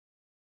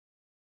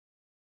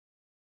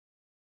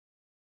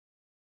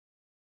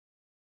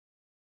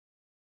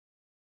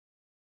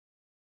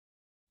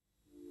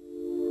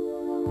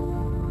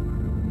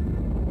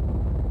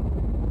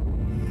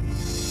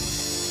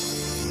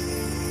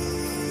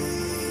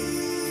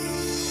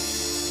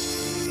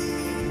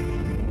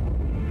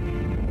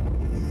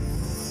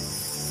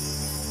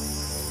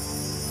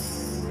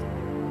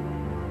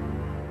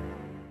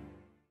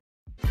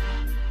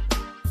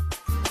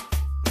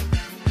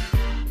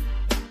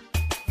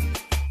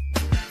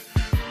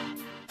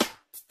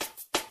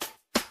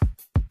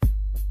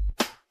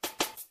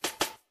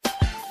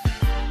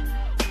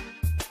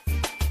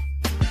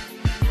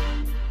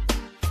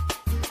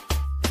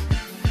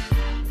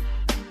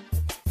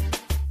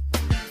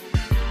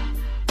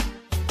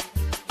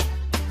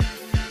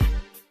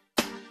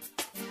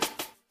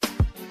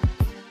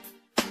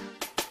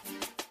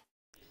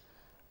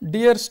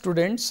Dear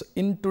students,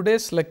 in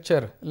today's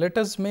lecture, let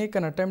us make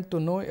an attempt to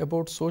know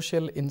about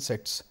social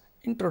insects.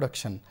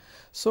 Introduction.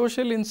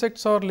 Social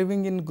insects are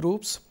living in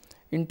groups,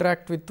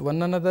 interact with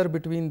one another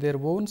between their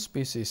own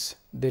species.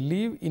 They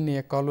live in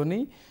a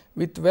colony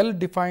with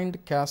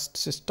well-defined caste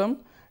system,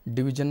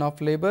 division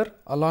of labor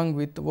along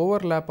with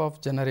overlap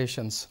of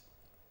generations.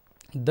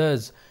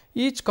 Thus,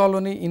 each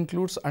colony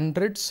includes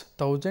hundreds,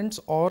 thousands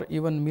or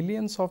even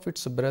millions of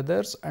its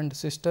brothers and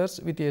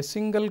sisters with a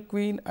single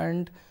queen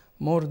and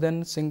more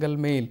than single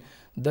male.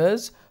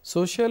 Thus,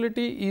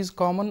 sociality is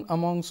common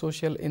among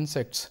social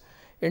insects.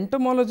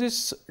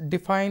 Entomologists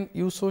define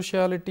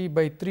eusociality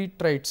by three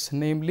traits,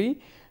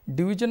 namely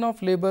division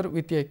of labor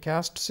with a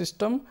caste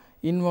system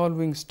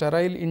involving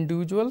sterile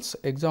individuals,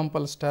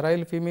 example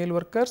sterile female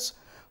workers,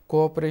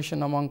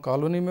 cooperation among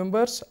colony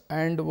members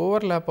and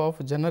overlap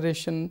of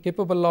generation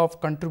capable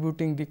of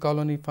contributing the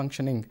colony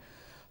functioning.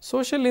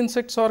 Social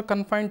insects are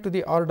confined to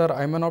the order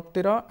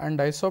Hymenoptera and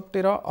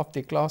Isoptera of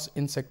the class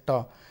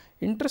Insecta.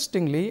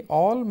 Interestingly,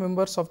 all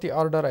members of the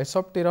order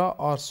Isoptera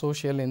are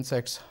social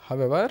insects.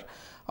 However,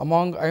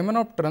 among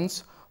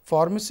Hymenopterans,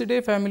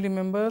 Formicidae family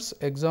members,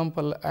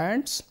 example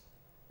ants,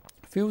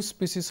 few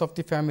species of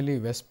the family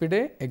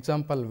Vespidae,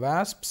 example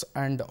wasps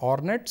and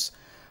hornets,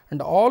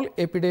 and all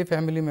Apidae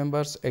family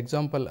members,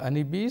 example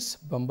honeybees,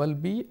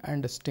 bumblebee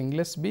and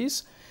stingless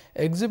bees,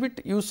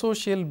 exhibit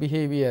eusocial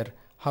behavior.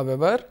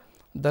 However,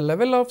 the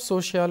level of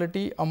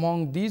sociality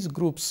among these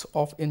groups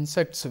of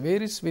insects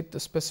varies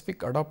with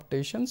specific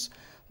adaptations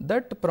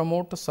that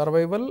promote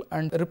survival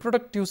and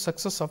reproductive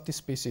success of the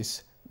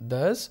species.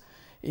 Thus,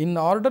 in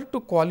order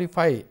to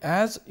qualify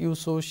as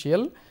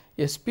eusocial,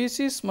 a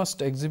species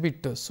must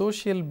exhibit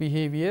social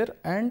behavior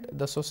and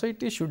the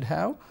society should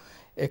have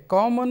a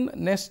common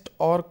nest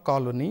or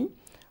colony,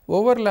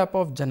 overlap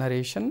of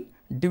generation,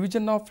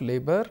 division of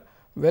labor,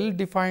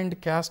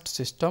 well-defined caste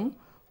system,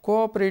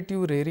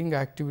 cooperative rearing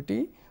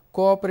activity,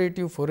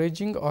 cooperative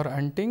foraging or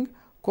hunting,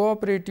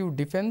 cooperative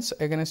defense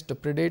against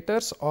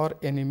predators or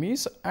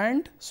enemies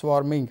and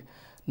swarming.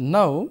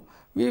 Now,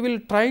 we will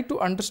try to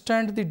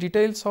understand the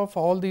details of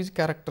all these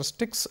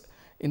characteristics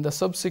in the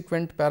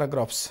subsequent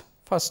paragraphs.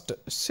 First,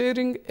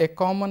 sharing a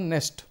common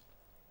nest.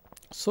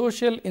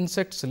 Social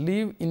insects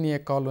live in a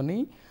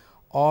colony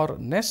or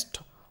nest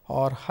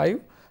or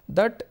hive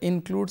that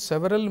includes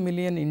several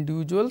million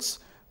individuals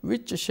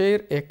which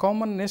share a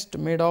common nest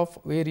made of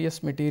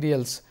various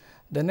materials.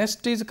 The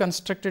nest is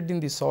constructed in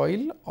the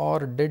soil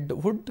or dead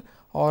wood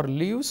or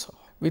leaves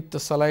with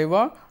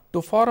saliva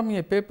to form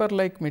a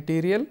paper-like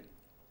material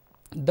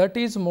that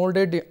is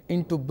molded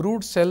into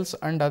brood cells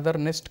and other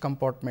nest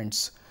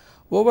compartments.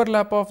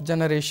 Overlap of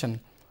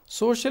generation.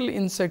 Social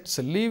insects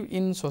live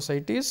in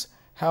societies,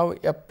 have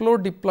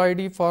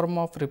haplodiploidy form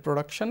of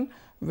reproduction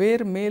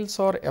where males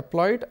are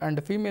haploid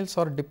and females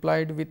are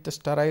diploid with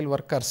sterile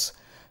workers.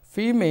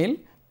 Female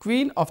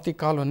queen of the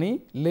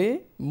colony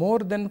lay more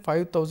than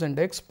 5,000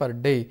 eggs per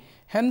day.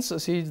 Hence,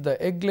 she is the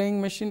egg laying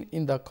machine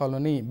in the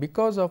colony.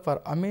 Because of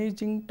her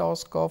amazing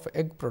task of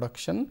egg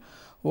production,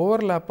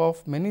 overlap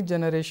of many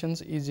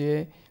generations is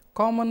a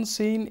common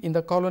scene in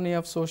the colony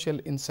of social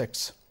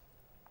insects.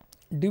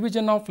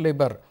 Division of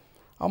labor.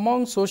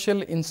 Among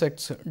social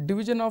insects,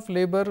 division of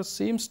labor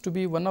seems to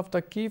be one of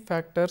the key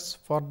factors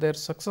for their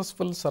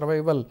successful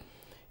survival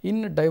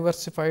in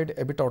diversified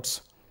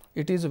habitats.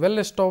 It is well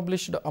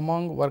established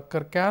among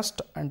worker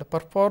caste and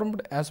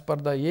performed as per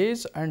the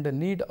age and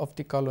need of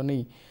the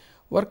colony.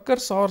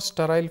 Workers are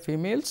sterile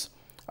females,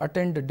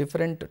 attend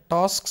different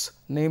tasks,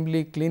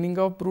 namely cleaning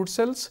of brood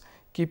cells,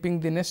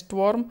 keeping the nest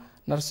warm,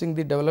 nursing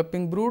the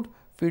developing brood,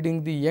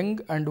 feeding the young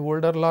and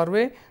older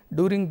larvae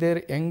during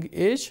their young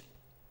age.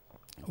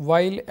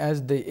 While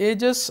as they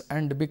ages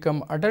and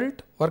become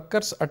adult,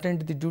 workers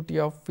attend the duty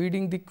of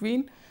feeding the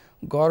queen,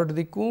 guard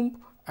the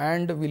comb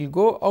and will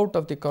go out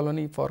of the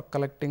colony for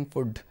collecting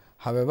food.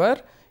 However,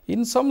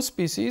 in some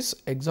species,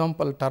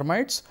 example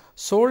termites,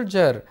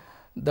 soldier,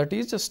 that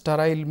is a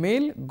sterile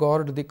male,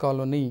 guard the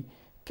colony.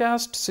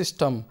 Caste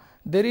system.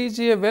 There is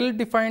a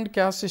well-defined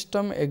caste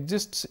system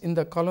exists in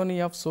the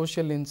colony of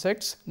social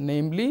insects,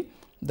 namely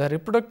the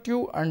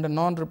reproductive and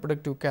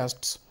non-reproductive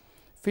castes.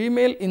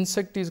 Female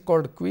insect is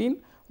called queen,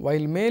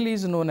 while male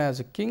is known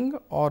as king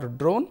or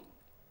drone.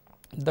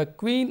 The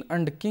queen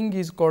and king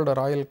is called a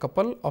royal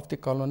couple of the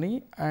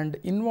colony and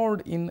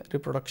involved in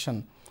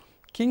reproduction.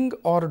 King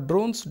or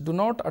drones do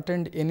not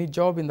attend any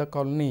job in the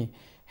colony,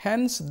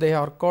 hence they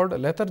are called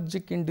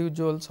lethargic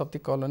individuals of the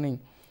colony.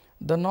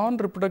 The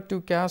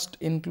non-reproductive caste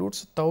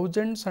includes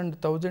thousands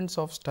and thousands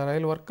of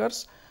sterile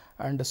workers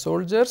and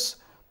soldiers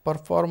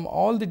perform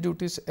all the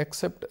duties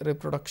except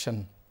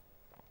reproduction.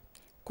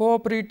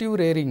 Cooperative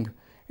rearing.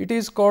 It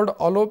is called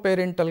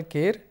alloparental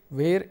care,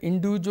 where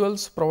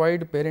individuals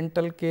provide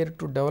parental care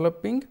to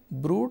developing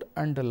brood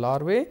and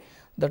larvae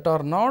that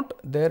are not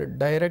their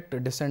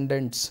direct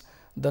descendants.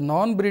 The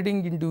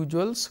non-breeding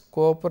individuals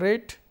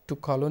cooperate to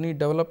colony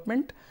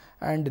development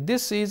and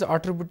this is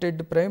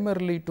attributed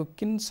primarily to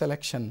kin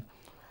selection.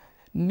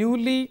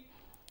 Newly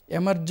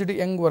emerged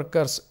young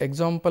workers,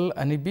 example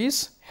honeybees,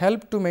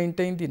 help to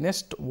maintain the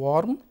nest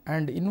warm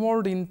and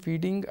involved in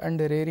feeding and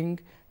rearing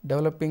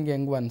developing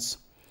young ones.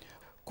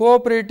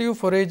 Cooperative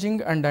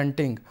foraging and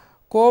hunting.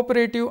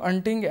 Cooperative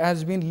hunting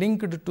has been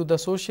linked to the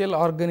social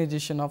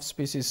organization of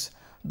species.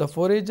 The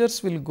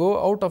foragers will go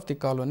out of the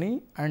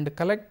colony and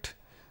collect,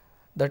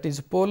 that is,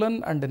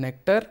 pollen and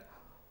nectar,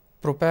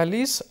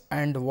 propolis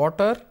and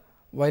water.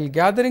 While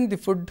gathering the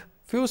food,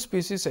 few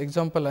species,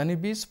 example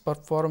honeybees,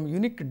 perform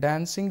unique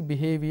dancing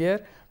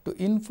behavior to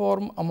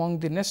inform among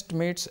the nest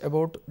mates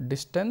about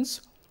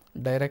distance,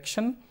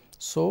 direction,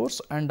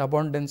 source and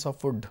abundance of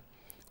food.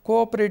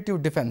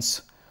 Cooperative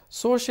defense.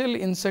 Social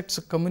insects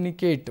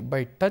communicate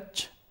by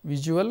touch,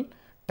 visual,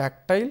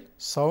 tactile,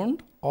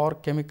 sound or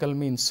chemical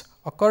means.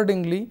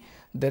 Accordingly,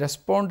 they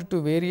respond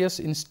to various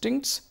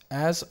instincts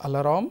as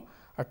alarm,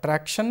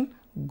 attraction,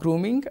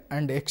 grooming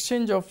and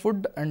exchange of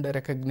food and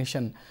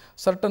recognition.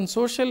 Certain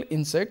social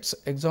insects,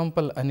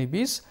 example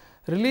honeybees,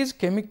 release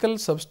chemical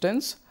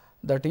substance,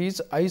 that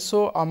is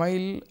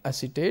isoamyl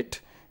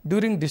acetate,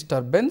 during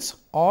disturbance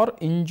or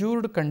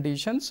injured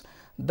conditions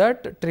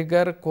that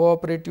trigger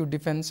cooperative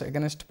defense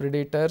against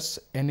predators,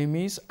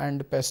 enemies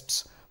and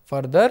pests.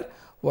 Further,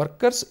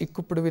 workers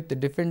equipped with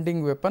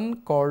defending weapon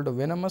called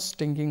venomous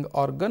stinging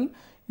organ,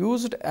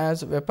 used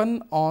as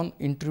weapon on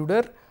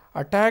intruder,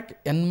 attack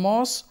en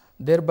masse,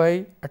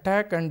 thereby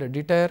attack and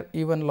deter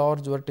even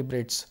large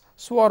vertebrates.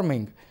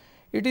 Swarming.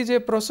 It is a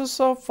process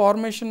of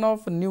formation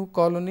of new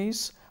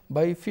colonies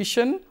by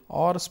fission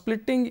or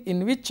splitting,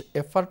 in which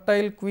a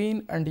fertile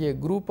queen and a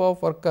group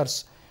of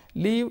workers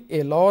leave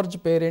a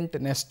large parent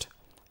nest.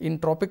 In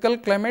tropical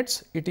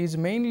climates, it is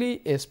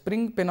mainly a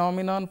spring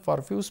phenomenon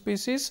for few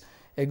species,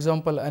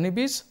 example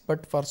honeybees,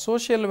 but for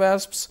social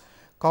wasps,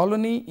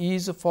 colony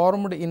is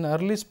formed in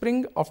early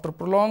spring after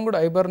prolonged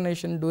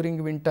hibernation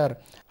during winter.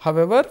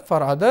 However,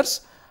 for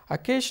others,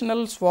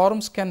 occasional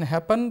swarms can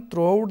happen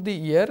throughout the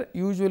year,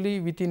 usually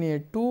within a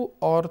 2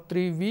 or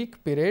 3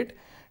 week period,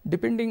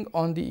 depending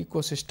on the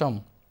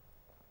ecosystem.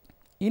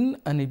 In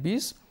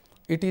honeybees,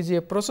 it is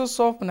a process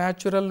of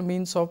natural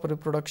means of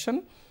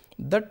reproduction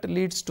that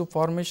leads to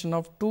formation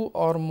of 2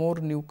 or more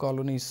new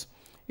colonies.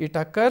 It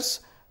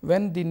occurs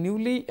when the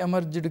newly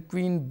emerged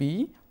queen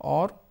bee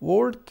or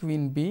old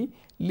queen bee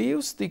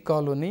leaves the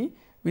colony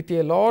with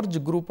a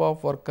large group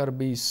of worker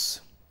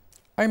bees.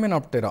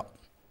 Hymenoptera.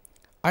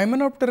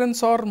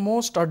 Hymenopterans are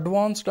most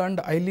advanced and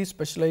highly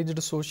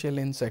specialized social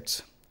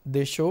insects.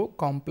 They show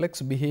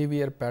complex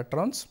behavior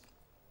patterns,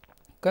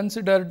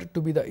 considered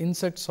to be the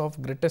insects of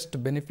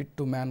greatest benefit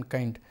to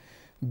mankind.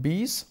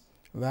 Bees,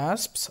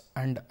 wasps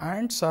and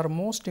ants are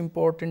most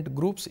important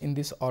groups in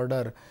this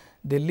order.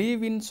 They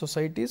live in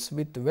societies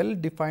with well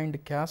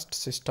defined caste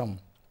system.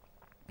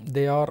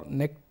 They are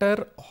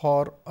nectar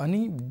or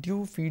honey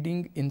dew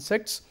feeding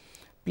insects,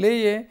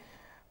 play a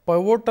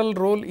pivotal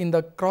role in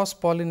the cross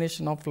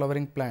pollination of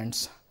flowering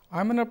plants.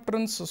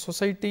 Hymenopterans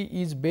society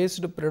is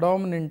based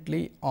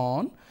predominantly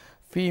on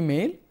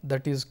female,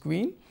 that is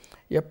queen,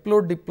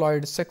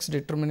 haplodiploid sex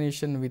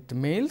determination with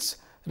males,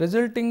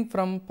 resulting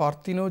from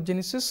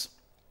parthenogenesis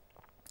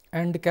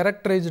and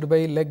characterized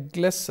by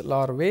legless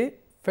larvae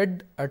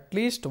fed at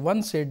least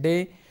once a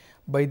day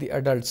by the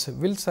adults.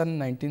 Wilson,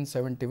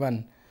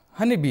 1971.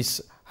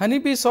 Honeybees.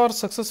 Honeybees are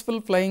successful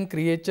flying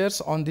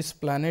creatures on this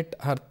planet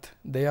Earth.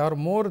 There are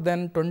more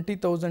than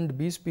 20,000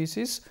 bee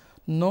species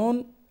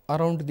known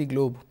around the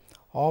globe.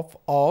 Of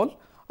all,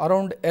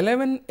 around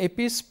 11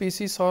 Apis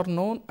species are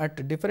known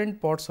at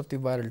different parts of the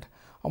world.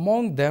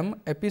 Among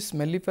them, Apis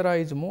mellifera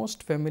is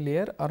most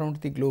familiar around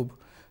the globe.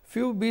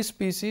 Few bee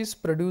species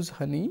produce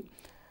honey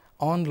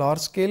on large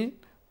scale.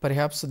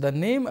 Perhaps the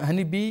name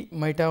honeybee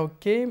might have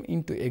came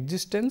into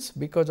existence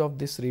because of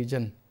this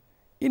region.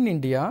 In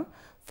India,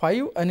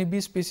 5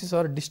 honeybee species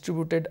are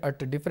distributed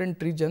at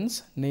different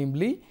regions,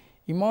 namely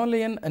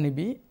Himalayan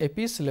honeybee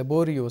Apis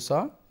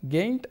laboriosa,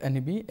 giant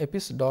honeybee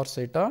Apis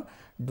dorsata,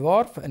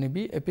 dwarf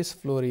honeybee Apis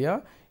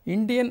florea,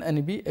 Indian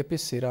honeybee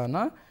Apis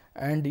cerana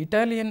and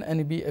Italian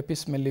honeybee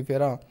Apis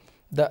mellifera.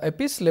 The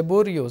Apis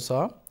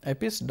laboriosa,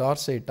 Apis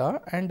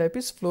dorsata and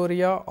Apis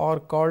florea are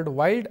called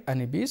wild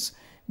honeybees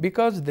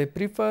because they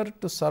prefer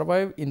to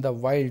survive in the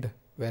wild,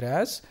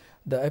 whereas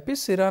the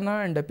Apis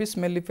cerana and Apis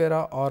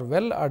mellifera are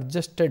well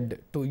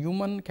adjusted to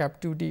human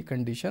captivity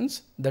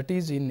conditions, that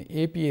is in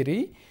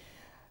apiary,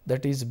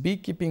 that is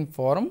beekeeping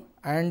form,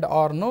 and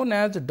are known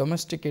as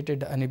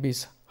domesticated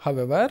honeybees.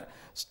 However,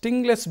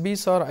 stingless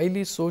bees are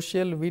highly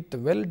social with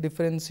well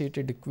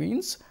differentiated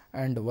queens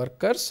and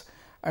workers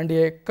and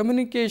a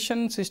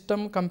communication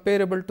system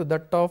comparable to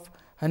that of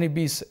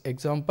honeybees,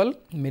 example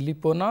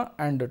Melipona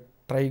and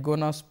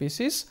Trigona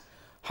species.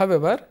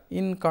 However,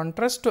 in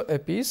contrast to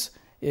Apis,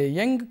 a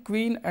young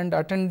queen and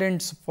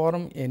attendants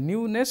form a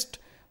new nest.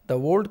 The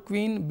old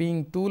queen,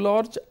 being too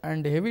large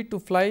and heavy to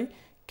fly,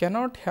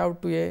 cannot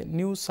have to a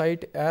new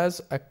site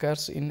as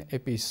occurs in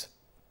Apis.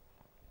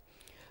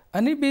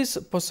 Honeybees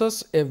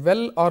possess a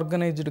well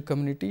organized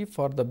community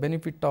for the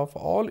benefit of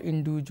all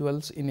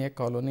individuals in a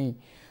colony.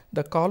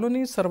 The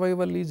colony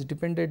survival is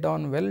dependent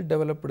on well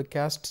developed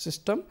caste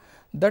system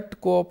that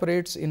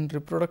cooperates in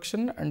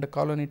reproduction and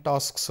colony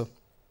tasks.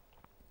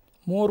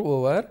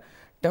 Moreover,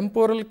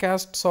 temporal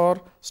castes are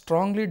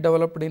strongly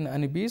developed in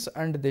honeybees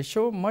and they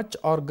show much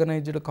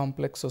organized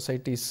complex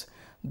societies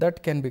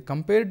that can be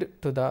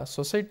compared to the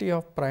society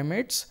of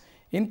primates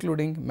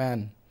including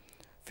man.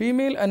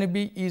 Female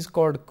honeybee is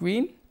called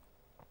queen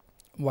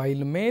while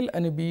male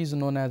honeybee is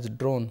known as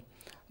drone.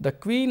 The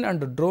queen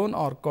and drone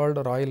are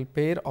called royal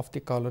pair of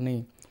the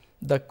colony.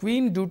 The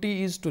queen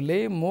duty is to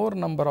lay more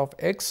number of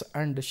eggs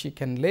and she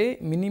can lay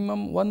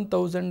minimum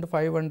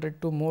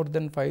 1500 to more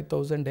than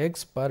 5000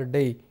 eggs per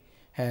day.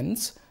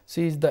 Hence,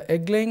 she is the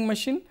egg laying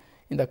machine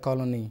in the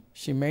colony.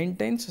 She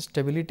maintains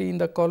stability in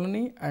the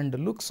colony and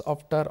looks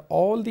after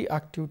all the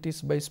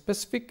activities by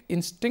specific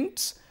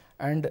instincts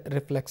and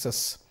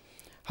reflexes.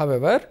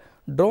 However,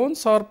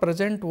 drones are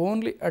present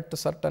only at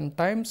certain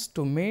times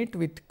to mate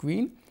with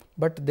queen,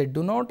 but they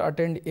do not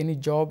attend any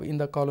job in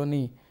the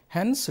colony.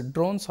 Hence,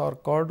 drones are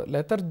called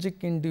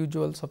lethargic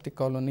individuals of the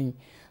colony.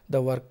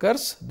 The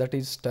workers, that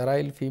is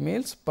sterile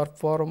females,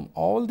 perform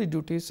all the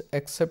duties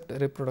except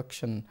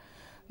reproduction.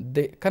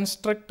 They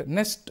construct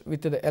nest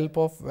with the help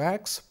of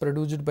wax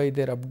produced by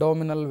their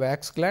abdominal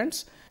wax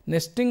glands.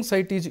 Nesting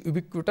site is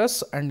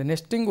ubiquitous and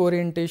nesting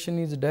orientation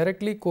is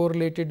directly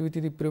correlated with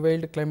the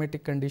prevailed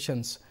climatic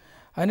conditions.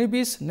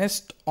 Honeybees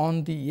nest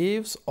on the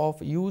eaves of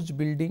huge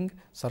building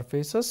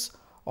surfaces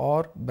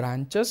or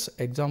branches,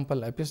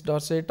 example Apis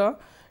dorsata,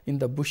 in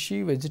the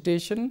bushy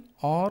vegetation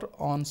or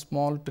on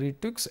small tree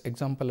twigs,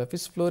 example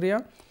Apis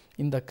florea,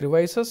 in the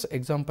crevices,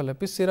 example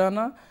Apis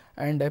cerana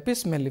and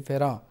Apis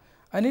mellifera.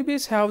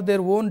 Honeybees have their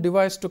own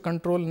device to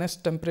control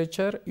nest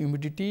temperature,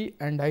 humidity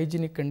and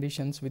hygienic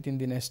conditions within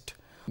the nest.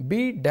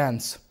 Bee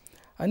dance.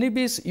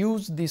 Honeybees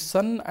use the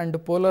sun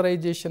and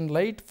polarization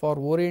light for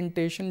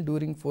orientation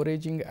during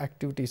foraging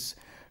activities.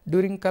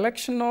 During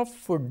collection of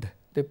food,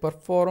 they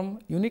perform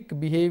unique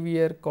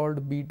behavior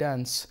called bee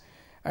dance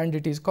and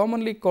it is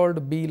commonly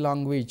called bee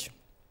language.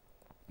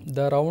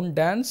 The round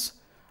dance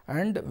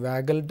and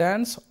waggle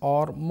dance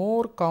are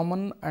more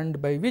common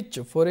and by which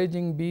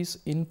foraging bees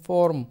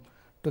inform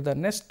to the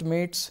nest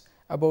mates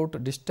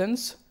about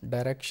distance,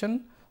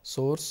 direction,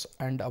 source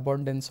and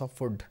abundance of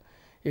food.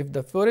 If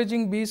the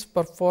foraging bees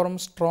perform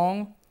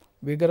strong,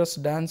 vigorous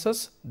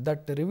dances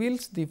that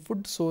reveals the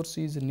food source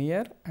is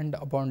near and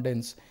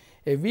abundance.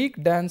 A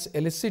weak dance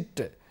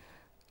elicits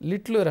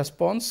little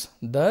response.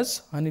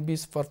 Thus,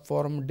 honeybees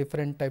perform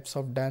different types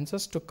of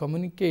dances to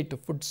communicate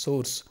food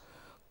source.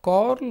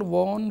 Carl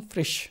von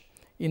Frisch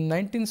in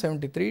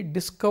 1973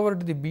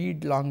 discovered the bee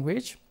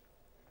language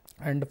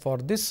and for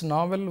this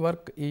novel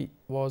work he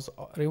was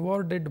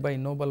rewarded by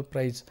Nobel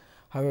Prize.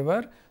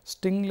 However,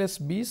 stingless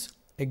bees,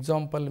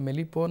 example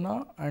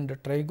Melipona and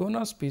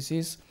Trigona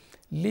species,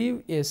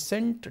 leave a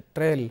scent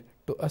trail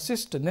to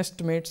assist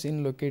nestmates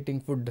in locating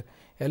food.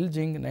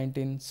 Elging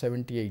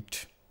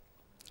 1978.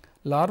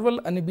 Larval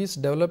honeybees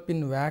develop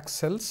in wax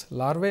cells.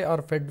 Larvae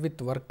are fed with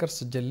workers'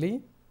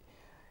 jelly,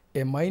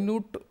 a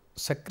minute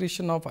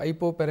secretion of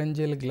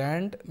hypopharyngeal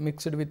gland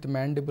mixed with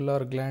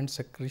mandibular gland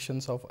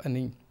secretions of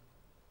honey.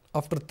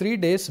 After 3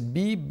 days,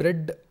 bee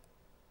bred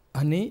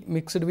honey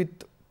mixed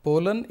with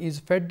pollen is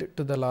fed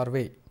to the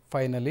larvae.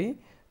 Finally,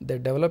 they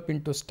develop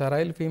into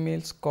sterile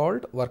females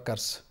called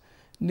workers.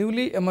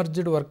 Newly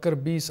emerged worker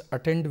bees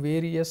attend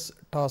various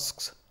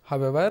tasks.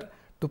 However,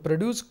 to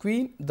produce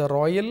queen, the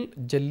royal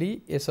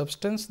jelly, a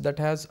substance that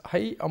has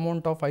high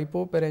amount of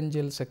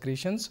hypopharyngeal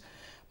secretions,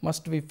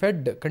 must be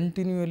fed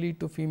continually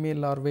to female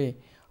larvae.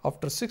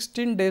 After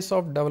 16 days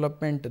of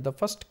development, the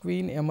first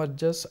queen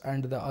emerges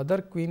and the other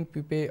queen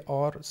pupae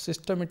are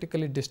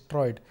systematically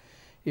destroyed.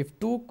 If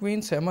 2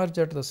 queens emerge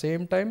at the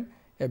same time,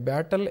 a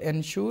battle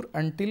ensues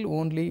until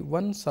only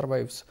one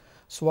survives.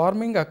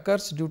 Swarming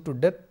occurs due to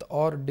death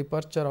or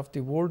departure of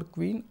the old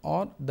queen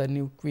or the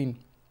new queen.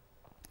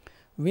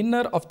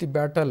 Winner of the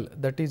battle,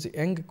 that is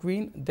young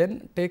queen,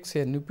 then takes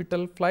a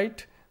nuptial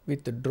flight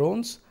with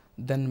drones,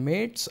 then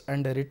mates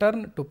and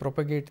return to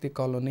propagate the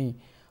colony.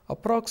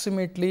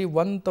 Approximately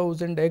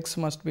 1000 eggs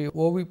must be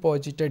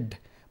oviposited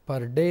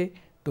per day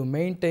to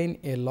maintain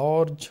a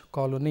large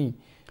colony.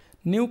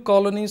 New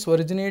colonies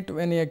originate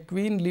when a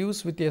queen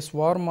lives with a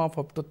swarm of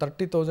up to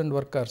 30,000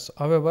 workers.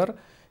 However,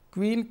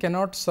 queen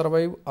cannot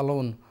survive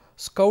alone.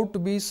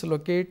 Scout bees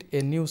locate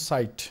a new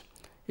site.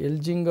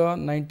 Elginga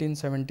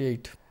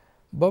 1978.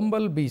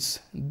 Bumblebees.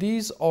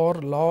 These are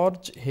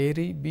large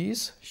hairy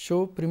bees,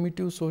 show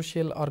primitive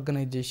social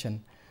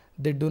organization.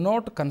 They do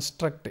not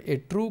construct a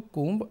true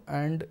comb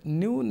and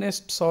new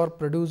nests are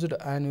produced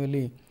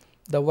annually.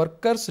 The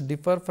workers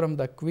differ from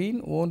the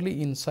queen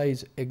only in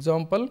size.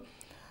 Example,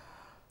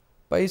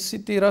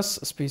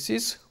 Piscithyrus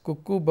species,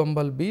 cuckoo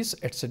bumblebees,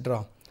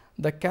 etc.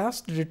 The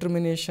caste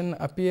determination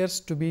appears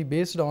to be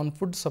based on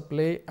food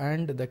supply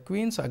and the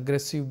queen's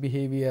aggressive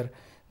behavior.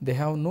 They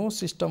have no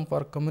system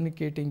for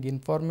communicating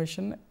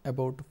information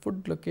about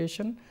food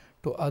location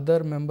to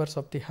other members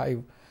of the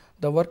hive.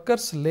 The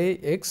workers lay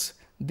eggs.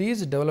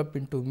 These develop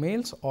into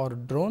males or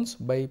drones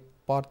by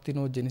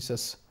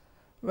parthenogenesis.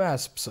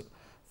 Wasps.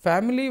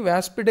 Family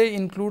Waspidae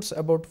includes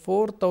about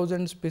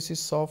 4,000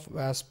 species of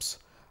wasps.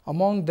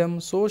 Among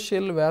them,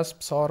 social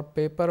wasps or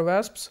paper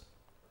wasps.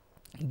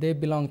 They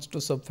belong to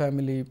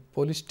subfamily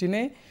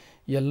Polystinae.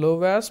 Yellow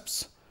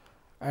wasps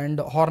and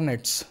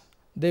hornets.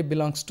 They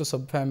belong to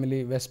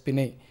subfamily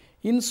Vespinae.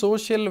 In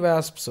social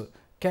wasps,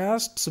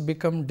 castes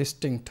become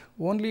distinct.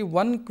 Only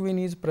one queen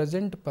is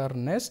present per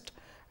nest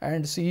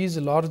and she is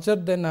larger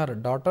than her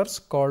daughters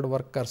called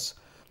workers.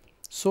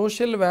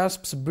 Social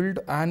wasps build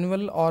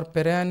annual or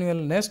perennial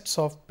nests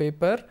of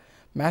paper,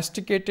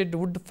 masticated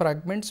wood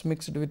fragments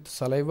mixed with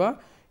saliva,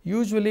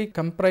 usually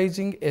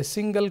comprising a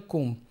single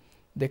comb.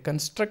 They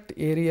construct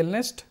aerial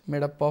nest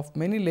made up of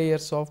many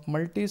layers of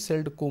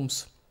multi-celled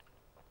combs,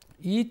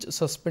 each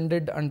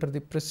suspended under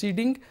the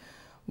preceding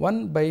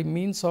one by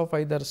means of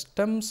either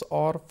stems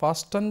or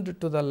fastened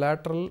to the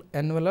lateral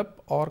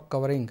envelope or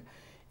covering.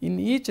 In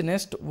each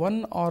nest,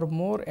 one or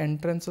more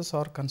entrances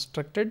are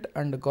constructed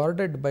and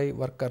guarded by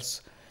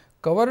workers.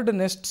 Covered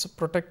nests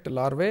protect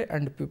larvae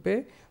and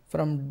pupae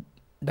from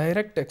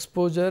direct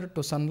exposure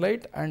to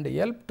sunlight and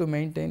help to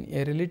maintain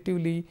a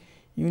relatively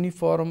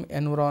uniform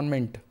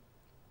environment.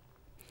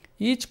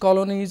 Each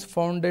colony is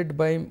founded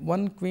by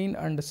one queen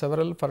and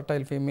several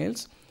fertile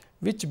females,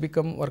 which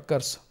become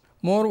workers.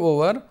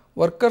 Moreover,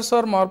 workers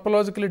are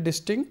morphologically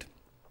distinct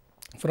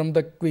from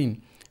the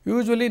queen.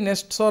 Usually,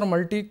 nests are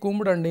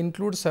multi-combed and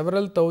include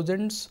several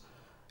thousands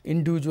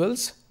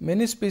individuals.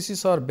 Many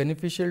species are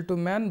beneficial to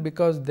man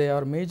because they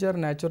are major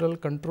natural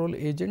control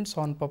agents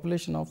on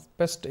population of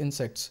pest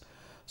insects.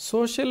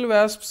 Social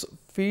wasps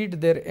feed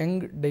their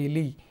young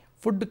daily.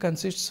 Food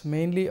consists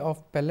mainly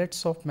of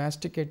pellets of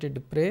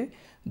masticated prey,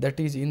 that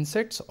is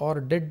insects or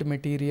dead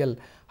material.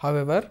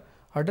 However,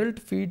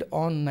 adults feed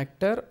on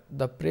nectar,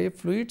 the prey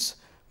fluids,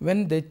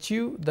 when they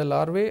chew the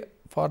larvae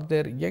for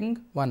their young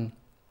one.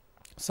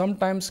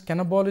 Sometimes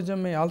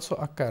cannibalism may also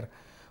occur.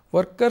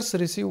 Workers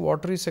receive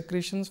watery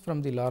secretions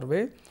from the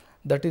larvae,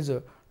 that is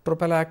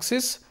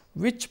trophallaxis,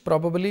 which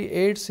probably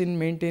aids in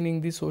maintaining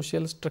the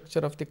social structure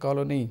of the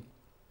colony.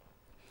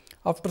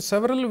 After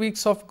several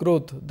weeks of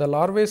growth, the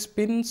larvae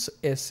spins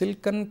a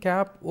silken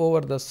cap over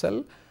the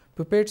cell,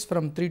 pupates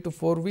from 3 to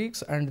 4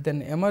 weeks and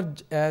then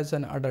emerge as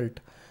an adult.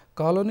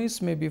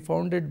 Colonies may be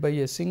founded by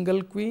a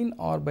single queen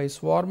or by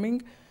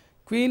swarming.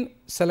 Queen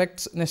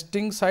selects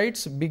nesting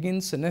sites,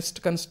 begins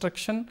nest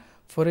construction,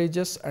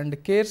 forages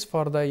and cares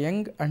for the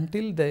young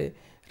until they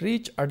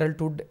reach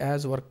adulthood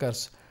as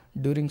workers.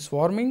 During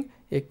swarming,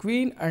 a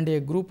queen and a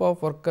group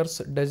of workers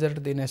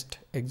desert the nest.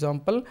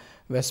 Example,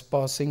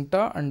 Vespa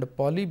cincta and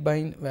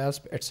Polybiene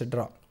wasp,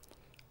 etc.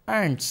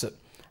 Ants.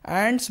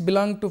 Ants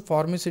belong to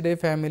Formicidae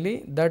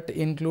family that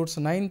includes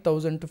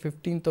 9,000 to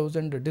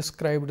 15,000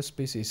 described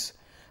species.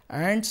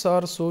 Ants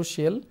are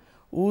social,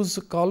 whose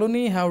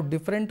colony have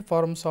different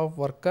forms of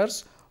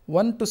workers,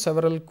 one to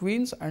several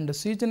queens, and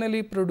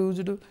seasonally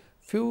produced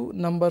few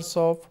numbers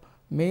of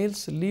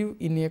males live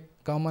in a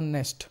common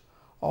nest.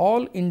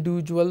 All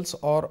individuals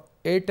are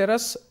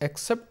aterous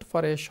except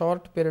for a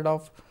short period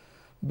of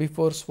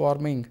before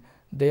swarming.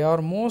 They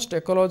are most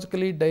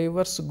ecologically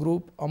diverse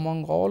group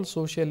among all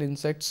social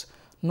insects,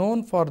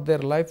 known for their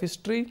life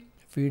history,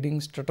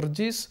 feeding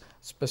strategies,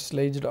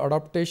 specialized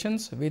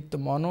adaptations with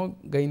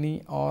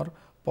monogyny or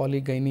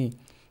polygyny.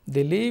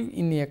 They live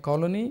in a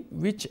colony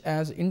which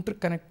has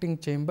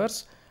interconnecting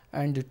chambers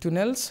and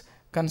tunnels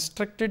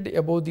constructed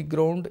above the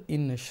ground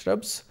in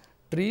shrubs,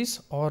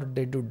 trees or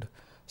deadwood.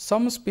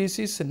 Some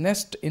species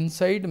nest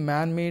inside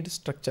man-made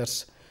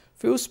structures.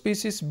 Few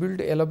species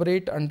build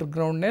elaborate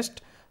underground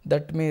nests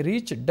that may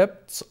reach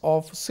depths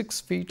of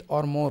 6 feet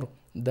or more.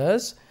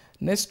 Thus,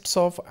 nests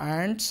of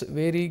ants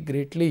vary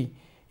greatly.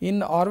 In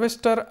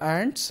harvester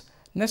ants,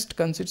 nest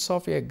consists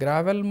of a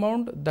gravel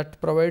mound that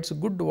provides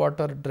good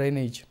water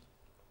drainage.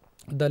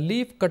 The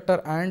leaf cutter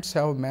ants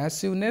have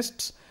massive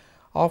nests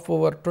of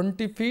over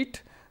 20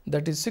 feet,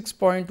 that is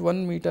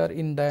 6.1 meter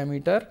in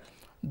diameter,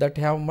 that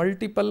have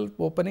multiple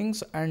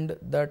openings and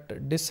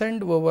that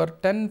descend over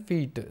 10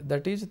 feet,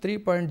 that is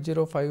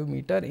 3.05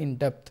 meter in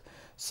depth.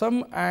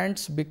 Some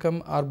ants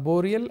become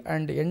arboreal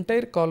and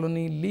entire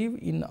colony live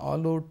in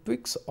hollow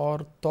twigs or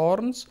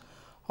thorns,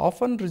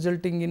 often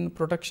resulting in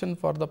protection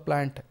for the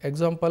plant.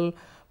 Example,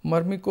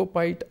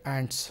 myrmecopite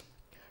ants.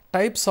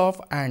 Types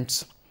of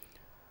ants.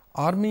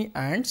 Army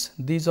ants,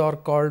 these are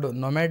called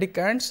nomadic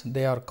ants,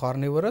 they are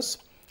carnivorous.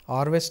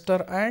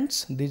 Harvester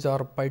ants, these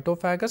are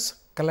phytophagous,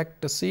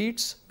 collect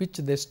seeds which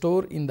they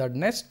store in the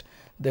nest.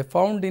 They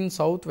found in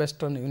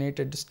southwestern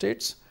United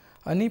States.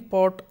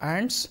 Honeypot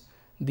ants,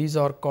 these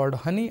are called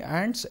honey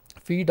ants,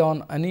 feed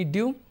on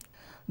honeydew.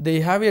 They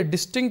have a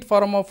distinct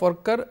form of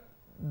worker.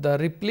 The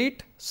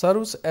replete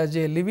serves as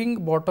a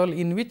living bottle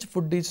in which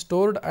food is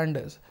stored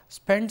and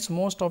spends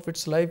most of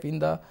its life in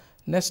the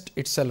nest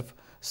itself.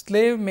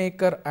 Slave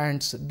maker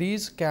ants,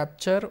 these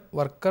capture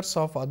workers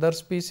of other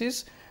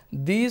species.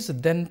 These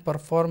then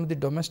perform the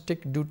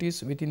domestic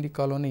duties within the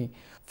colony.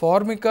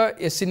 Formica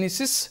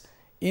acinensis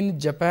in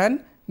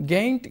Japan,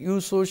 giant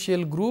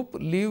eusocial group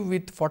live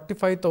with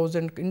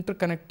 45,000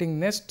 interconnecting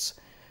nests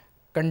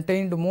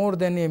contained more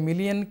than a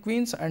million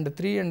queens and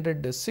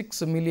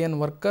 306 million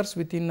workers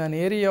within an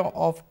area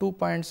of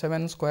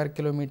 2.7 square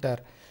kilometer.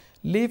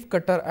 Leaf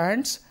cutter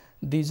ants,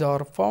 these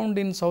are found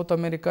in South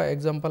America,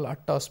 example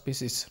Atta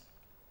species.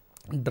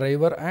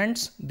 Driver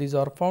ants, these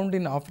are found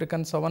in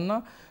African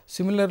savanna.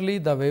 Similarly,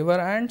 the weaver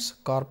ants,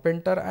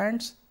 carpenter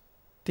ants,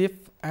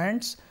 thief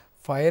ants,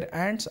 fire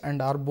ants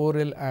and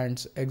arboreal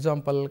ants,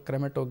 example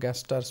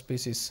Crematogaster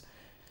species.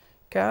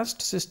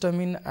 Caste system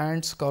in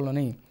ants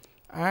colony.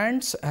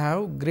 Ants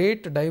have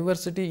great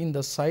diversity in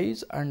the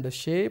size and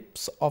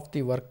shapes of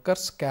the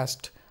workers'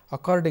 caste.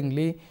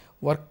 Accordingly,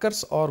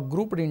 workers are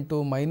grouped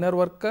into minor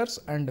workers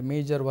and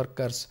major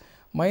workers.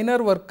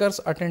 Minor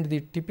workers attend the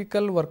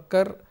typical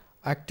worker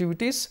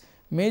activities.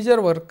 Major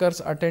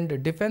workers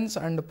attend defense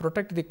and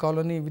protect the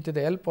colony with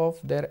the help of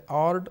their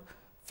odd,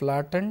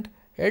 flattened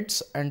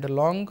heads and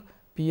long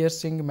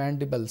piercing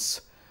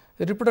mandibles.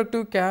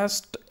 Reproductive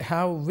caste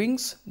have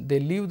wings. They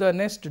leave the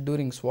nest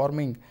during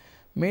swarming.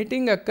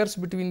 Mating occurs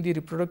between the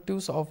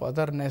reproductives of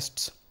other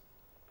nests.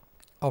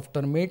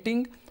 After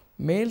mating,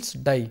 males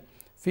die.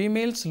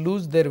 Females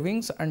lose their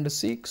wings and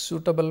seek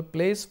suitable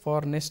place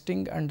for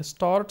nesting and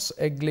starts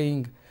egg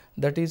laying,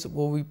 that is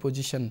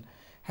oviposition.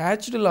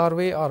 Hatched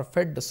larvae are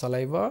fed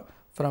saliva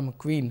from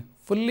queen.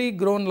 Fully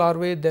grown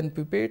larvae then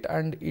pupate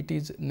and it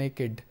is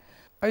naked.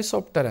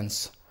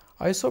 Isopterans.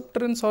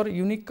 Isopterans are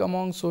unique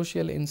among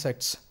social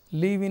insects,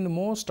 live in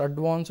most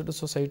advanced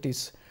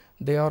societies.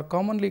 They are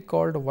commonly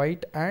called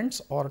white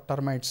ants or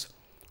termites.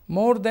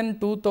 More than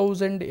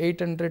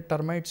 2,800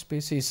 termite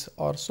species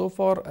are so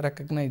far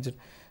recognized.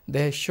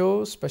 They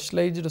show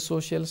specialized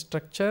social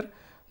structure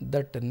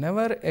that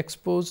never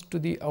exposed to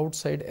the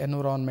outside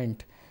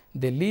environment.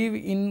 They live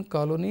in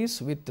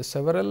colonies with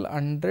several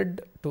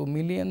hundred to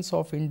millions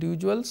of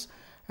individuals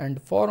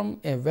and form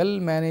a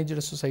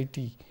well-managed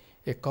society.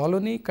 A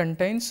colony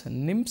contains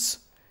nymphs,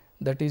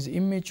 that is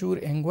immature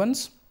young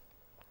ones,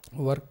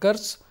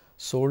 workers,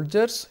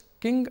 soldiers,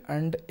 king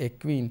and a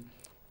queen.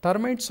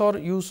 Termites are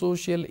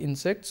eusocial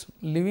insects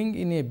living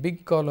in a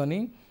big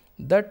colony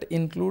that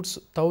includes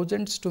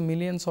thousands to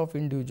millions of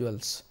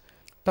individuals.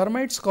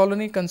 Termites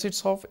colony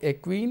consists of a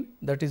queen,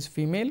 that is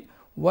female,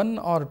 one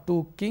or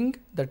two king,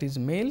 that is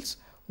males,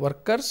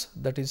 workers,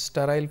 that is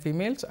sterile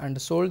females,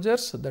 and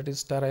soldiers, that is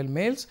sterile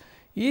males,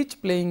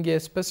 each playing a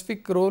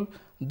specific role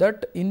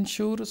that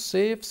ensures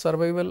safe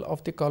survival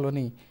of the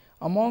colony.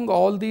 Among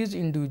all these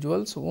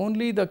individuals,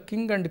 only the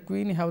king and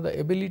queen have the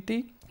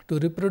ability to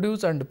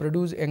reproduce and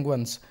produce young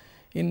ones.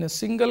 In a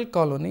single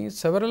colony,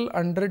 several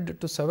hundred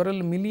to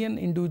several million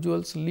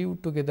individuals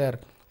live together.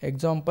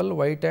 Example,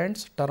 white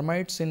ants,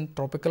 termites in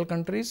tropical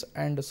countries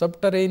and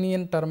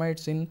subterranean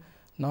termites in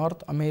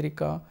North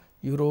America,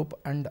 Europe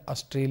and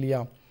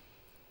Australia.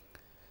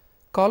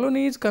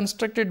 Colony is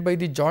constructed by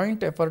the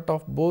joint effort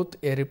of both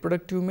a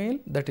reproductive male,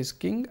 that is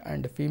king,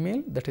 and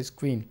female, that is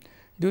queen.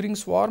 During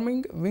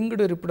swarming, winged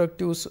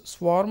reproductives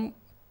swarm,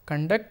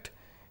 conduct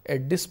a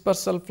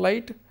dispersal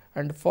flight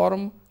and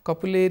form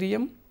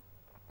copularium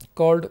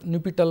called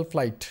nuptial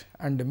flight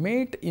and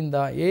mate in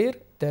the air,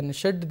 then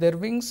shed their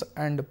wings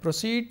and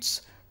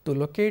proceeds to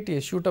locate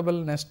a suitable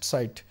nest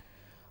site.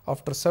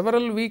 After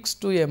several weeks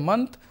to a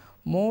month,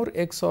 more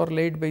eggs are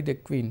laid by the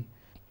queen.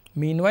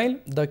 Meanwhile,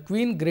 the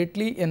queen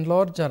greatly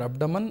enlarges her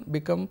abdomen,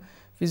 become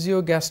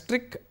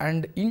physiogastric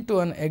and into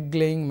an egg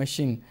laying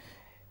machine.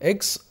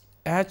 Eggs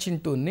hatch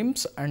into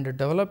nymphs and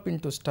develop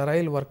into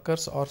sterile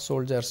workers or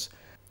soldiers.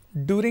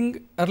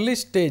 During early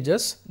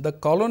stages, the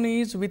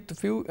colony is with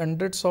few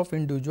hundreds of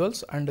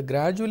individuals and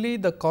gradually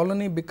the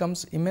colony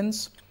becomes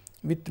immense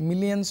with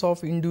millions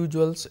of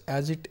individuals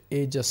as it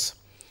ages.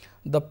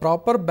 The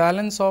proper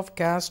balance of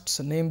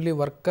castes, namely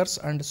workers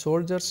and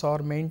soldiers,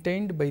 are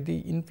maintained by the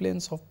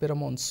influence of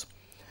pheromones.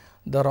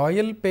 The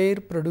royal pair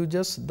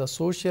produces the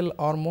social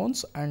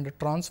hormones and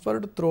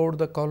transferred throughout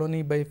the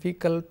colony by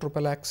fecal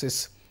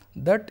trophallaxis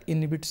that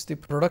inhibits the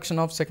production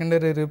of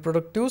secondary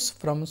reproductives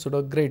from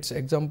pseudogrades.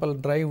 Example,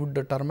 dry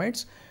wood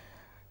termites.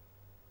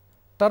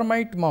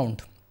 Termite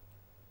mound.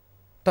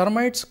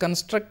 Termites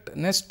construct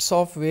nests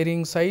of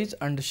varying size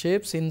and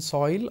shapes in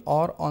soil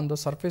or on the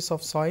surface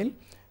of soil,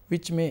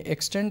 which may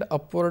extend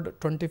upward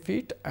 20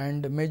 feet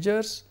and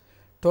measures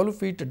 12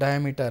 feet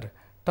diameter.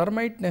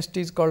 Termite nest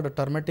is called a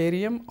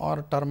termitarium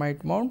or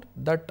termite mound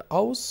that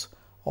house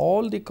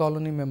all the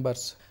colony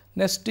members.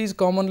 Nest is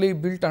commonly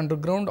built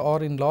underground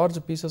or in large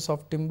pieces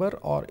of timber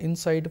or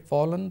inside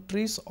fallen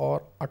trees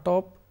or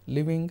atop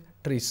living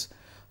trees.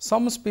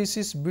 Some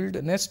species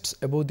build nests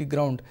above the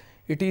ground.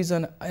 It is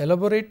an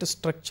elaborate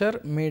structure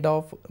made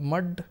of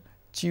mud,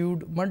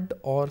 chewed mud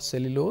or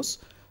cellulose,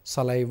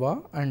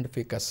 saliva and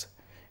fecus.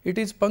 It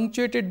is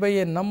punctuated by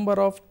a number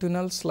of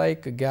tunnels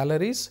like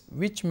galleries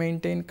which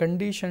maintain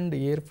conditioned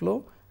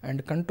airflow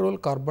and control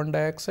carbon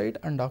dioxide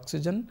and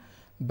oxygen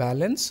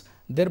balance,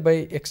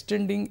 thereby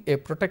extending a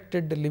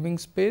protected living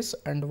space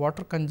and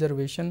water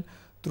conservation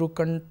through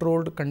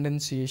controlled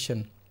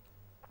condensation.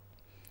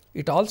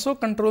 It also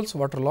controls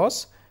water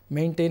loss,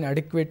 maintain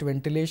adequate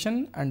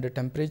ventilation and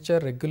temperature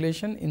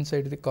regulation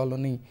inside the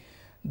colony.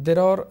 There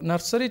are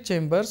nursery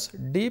chambers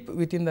deep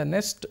within the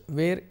nest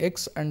where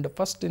eggs and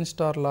first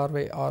instar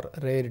larvae are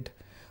reared.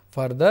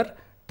 Further,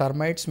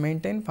 termites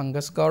maintain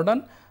fungus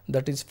garden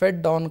that is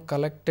fed on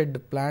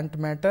collected plant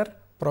matter,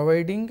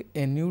 providing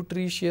a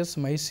nutritious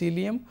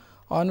mycelium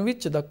on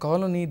which the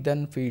colony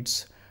then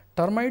feeds.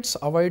 Termites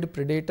avoid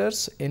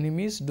predators,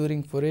 enemies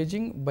during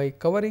foraging by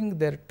covering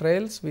their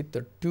trails with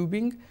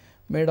tubing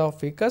made of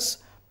fecus,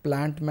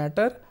 plant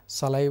matter,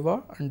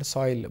 saliva and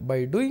soil.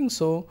 By doing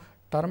so,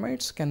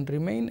 termites can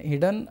remain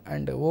hidden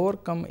and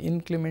overcome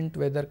inclement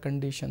weather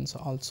conditions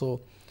also.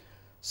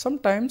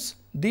 Sometimes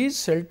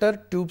these shelter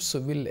tubes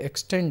will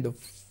extend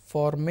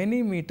for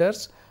many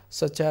meters,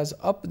 such as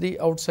up the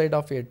outside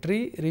of a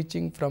tree,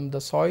 reaching from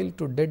the soil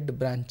to dead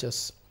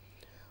branches.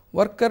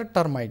 Worker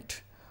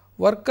termite.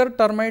 Worker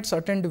termites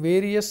attend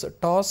various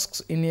tasks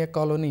in a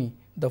colony: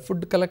 the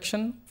food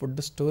collection,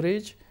 food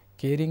storage,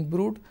 caring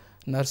brood,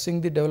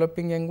 nursing the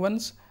developing young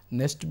ones,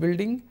 nest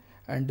building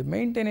and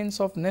maintenance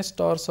of nest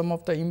are some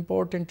of the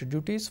important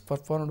duties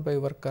performed by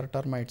worker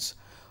termites.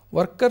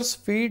 Workers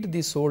feed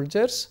the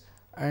soldiers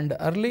and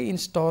early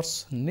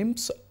instars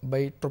nymphs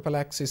by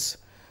prophylaxis.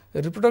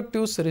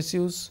 Reproductives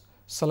receives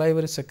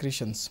salivary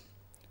secretions.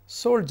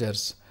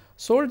 Soldiers.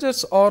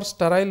 Soldiers or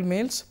sterile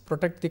males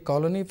protect the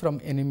colony from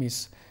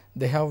enemies.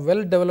 They have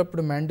well developed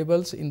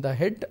mandibles in the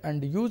head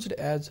and used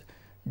as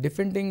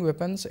defending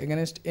weapons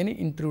against any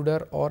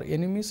intruder or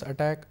enemy's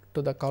attack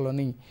to the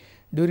colony.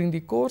 During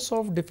the course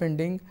of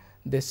defending,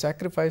 they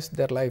sacrifice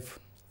their life.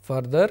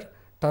 Further,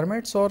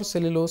 termites or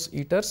cellulose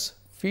eaters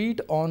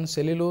feed on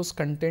cellulose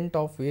content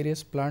of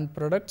various plant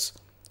products,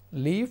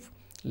 leaf,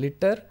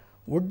 litter,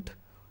 wood,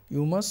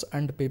 humus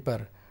and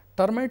paper.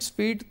 Termites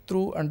feed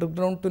through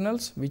underground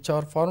tunnels which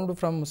are formed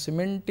from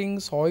cementing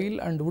soil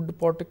and wood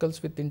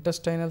particles with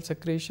intestinal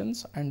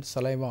secretions and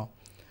saliva.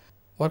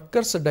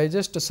 Workers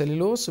digest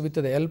cellulose with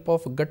the help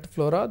of gut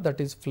flora, that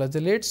is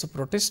flagellates,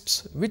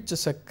 protists, which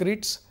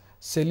secretes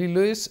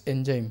cellulose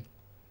enzyme.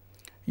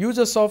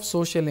 Uses of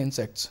social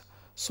insects.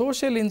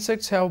 Social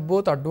insects have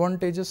both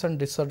advantages and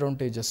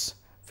disadvantages.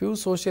 Few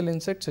social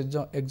insects,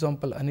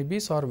 example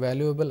honeybees, are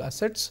valuable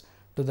assets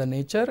to the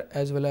nature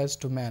as well as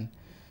to man.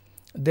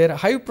 Their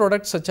hive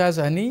products such as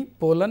honey,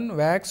 pollen,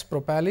 wax,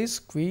 propolis,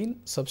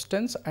 queen,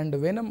 substance and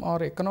venom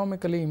are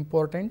economically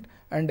important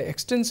and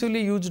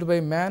extensively used by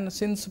man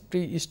since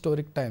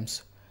prehistoric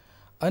times.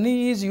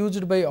 Honey is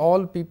used by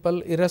all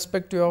people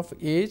irrespective of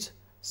age,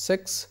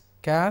 sex,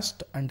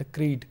 caste and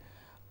creed.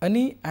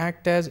 Honey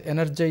act as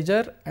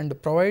energizer and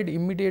provide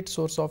immediate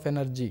source of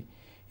energy.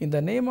 In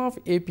the name of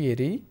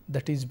apiary,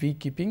 that is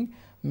beekeeping,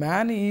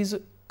 man is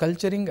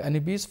culturing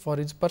honeybees for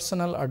his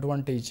personal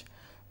advantage.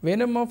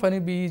 Venom of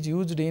honeybee is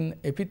used in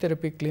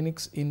epitherapy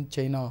clinics in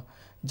China,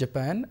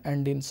 Japan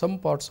and in some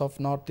parts of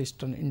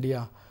northeastern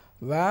India.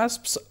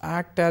 Wasps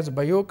act as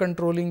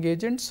biocontrolling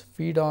agents,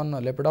 feed on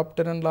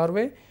Lepidopteran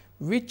larvae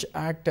which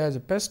act as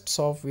pests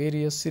of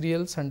various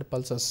cereals and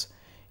pulses.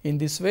 In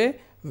this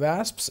way,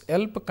 wasps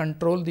help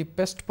control the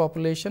pest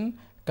population,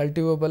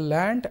 cultivable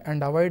land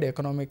and avoid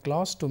economic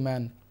loss to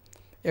man.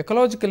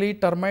 Ecologically,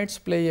 termites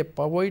play a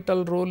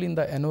pivotal role in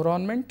the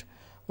environment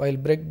while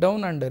break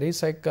down and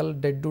recycle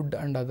dead wood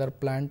and other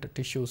plant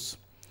tissues.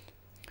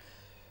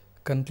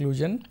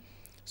 Conclusion.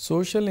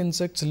 Social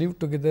insects live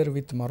together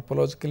with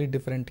morphologically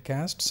different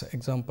castes,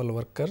 example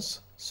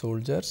workers,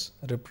 soldiers,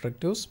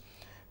 reproductives,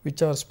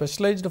 which are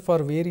specialized for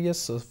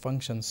various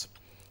functions.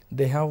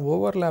 They have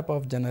overlap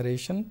of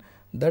generation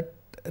that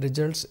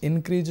results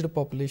increased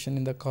population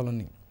in the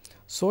colony.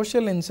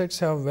 Social insects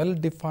have well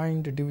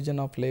defined division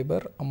of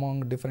labor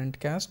among different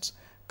castes,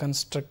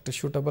 construct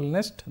suitable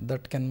nest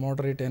that can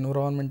moderate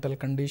environmental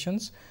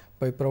conditions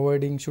by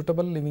providing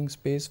suitable living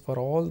space for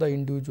all the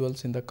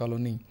individuals in the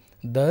colony.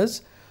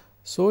 Thus,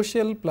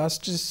 social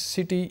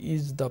plasticity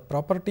is the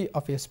property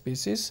of a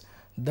species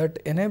that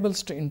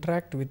enables to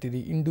interact with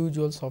the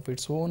individuals of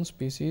its own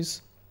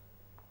species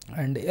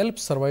and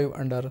helps survive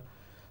under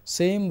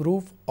same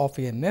roof of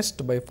a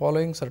nest by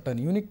following certain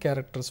unique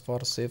characters for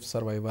safe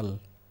survival.